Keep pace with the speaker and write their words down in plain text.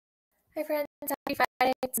Hi friends, happy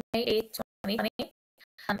Friday. It's May 8th, 2020.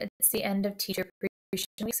 It's the end of Teacher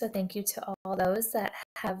Appreciation Week, so thank you to all those that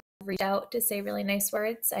have reached out to say really nice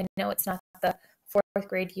words. I know it's not the fourth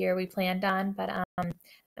grade year we planned on, but I'm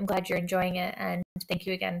glad you're enjoying it, and thank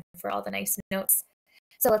you again for all the nice notes.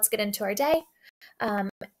 So let's get into our day. Allie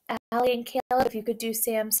and Caleb, if you could do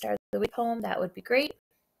Sam's Start of the Week poem, that would be great.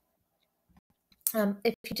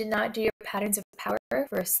 If you did not do your Patterns of Power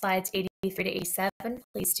for slides 83 to 87,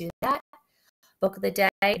 please do that. Book of the day,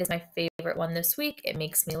 it is my favorite one this week. It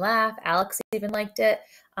makes me laugh. Alex even liked it.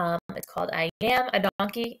 It's called I Am a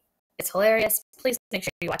Donkey. It's hilarious. Please make sure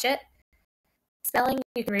you watch it. Spelling,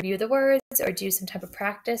 you can review the words or do some type of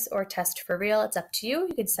practice or test for real. It's up to you.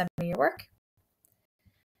 You can send me your work.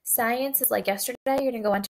 Science is like yesterday. You're going to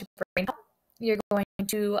go onto BrainPop. You're going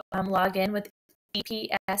to log in with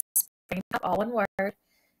EPS BrainPop, all one word,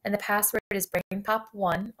 and the password is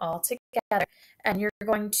BrainPop1 all together. And you're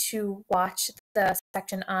going to watch the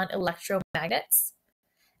section on electromagnets,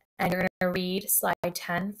 and you're going to read slide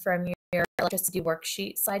 10 from your electricity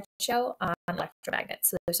worksheet slideshow on electromagnets.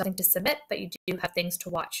 So there's something to submit, but you do have things to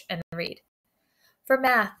watch and read. For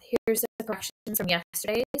math, here's the corrections from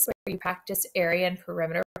yesterday's where you practice area and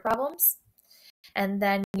perimeter problems. And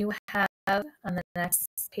then you have on the next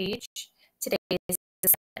page today's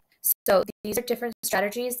assignment. So these are different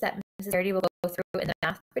strategies that Mrs. Verity will go through in the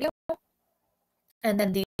math video. And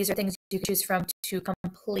then these are things you can choose from to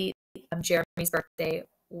complete Jeremy's birthday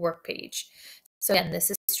work page. So again,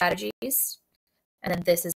 this is strategies, and then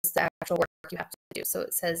this is the actual work you have to do. So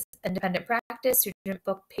it says independent practice, student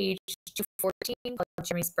book page 214 called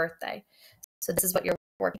Jeremy's birthday. So this is what you're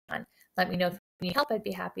working on. Let me know if you need help. I'd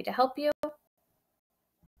be happy to help you.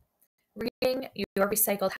 Reading your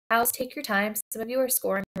recycled house, take your time. Some of you are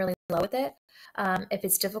scoring really low with it. If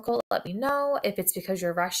it's difficult, let me know. If it's because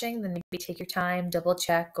you're rushing, then maybe take your time, double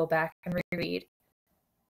check, go back and reread.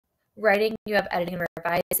 Writing, you have editing and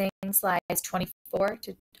revising, slides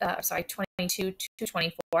 22 to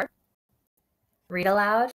 24. Read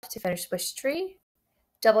aloud to finish Wish Tree.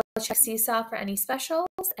 Double check Seesaw for any specials,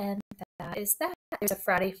 and that is that. There's a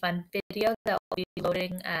Friday Fun video that will be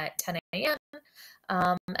loading at 10 a.m.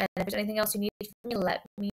 And if there's anything else you need from me, let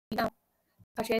me